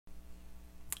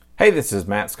Hey, this is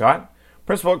Matt Scott,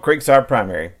 Principal at Creekside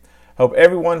Primary. Hope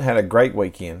everyone had a great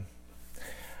weekend.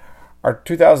 Our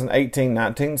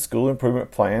 2018-19 School Improvement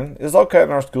Plan is located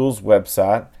on our school's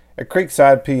website at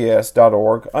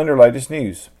creeksideps.org under Latest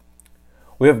News.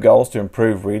 We have goals to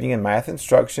improve reading and math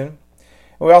instruction,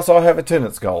 and we also have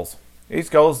attendance goals.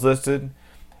 Each goal is listed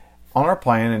on our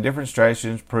plan and different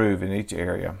strategies approved in each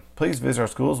area. Please visit our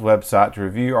school's website to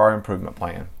review our improvement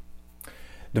plan.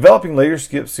 Developing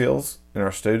leadership skills in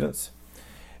our students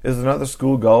is another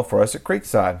school goal for us at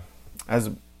Creekside. As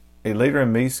a Leader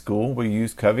in Me school, we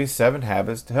use Covey's 7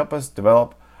 Habits to help us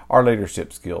develop our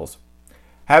leadership skills.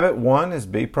 Habit 1 is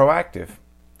be proactive.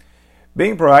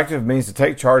 Being proactive means to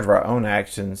take charge of our own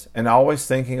actions and always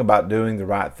thinking about doing the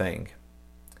right thing.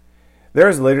 There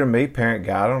is a Leader in Me parent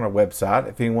guide on our website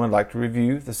if anyone would like to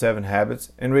review the 7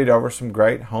 habits and read over some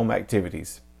great home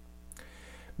activities.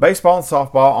 Baseball and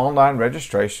softball online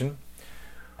registration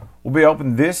will be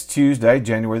open this Tuesday,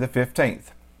 January the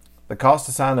 15th. The cost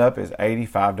to sign up is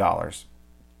 $85.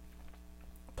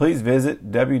 Please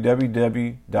visit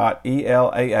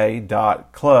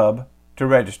www.elaa.club to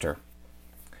register.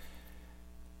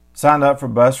 Sign up for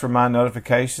bus remind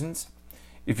notifications.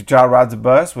 If your child rides a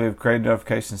bus, we have created a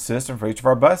notification system for each of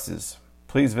our buses.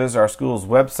 Please visit our school's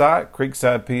website,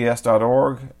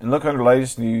 creeksideps.org, and look under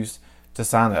latest news to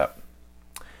sign up.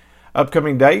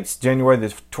 Upcoming dates, January the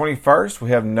 21st, we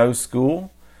have no school.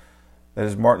 That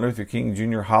is Martin Luther King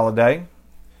Jr. holiday.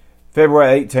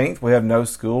 February 18th, we have no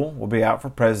school. We'll be out for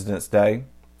President's Day.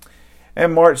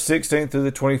 And March 16th through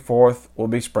the 24th will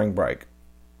be spring break.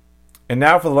 And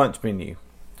now for the lunch menu.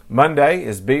 Monday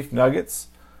is beef nuggets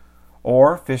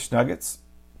or fish nuggets.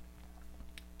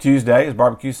 Tuesday is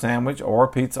barbecue sandwich or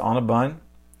pizza on a bun.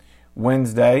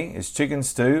 Wednesday is chicken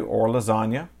stew or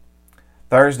lasagna.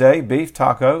 Thursday, beef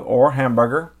taco or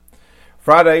hamburger.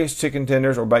 Friday is chicken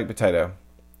tenders or baked potato.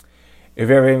 If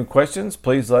you have any questions,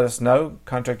 please let us know.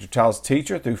 Contact your child's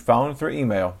teacher through phone or through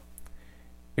email.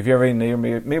 If you have any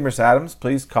need me, Miss Adams,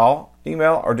 please call,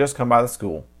 email, or just come by the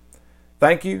school.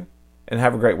 Thank you, and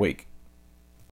have a great week.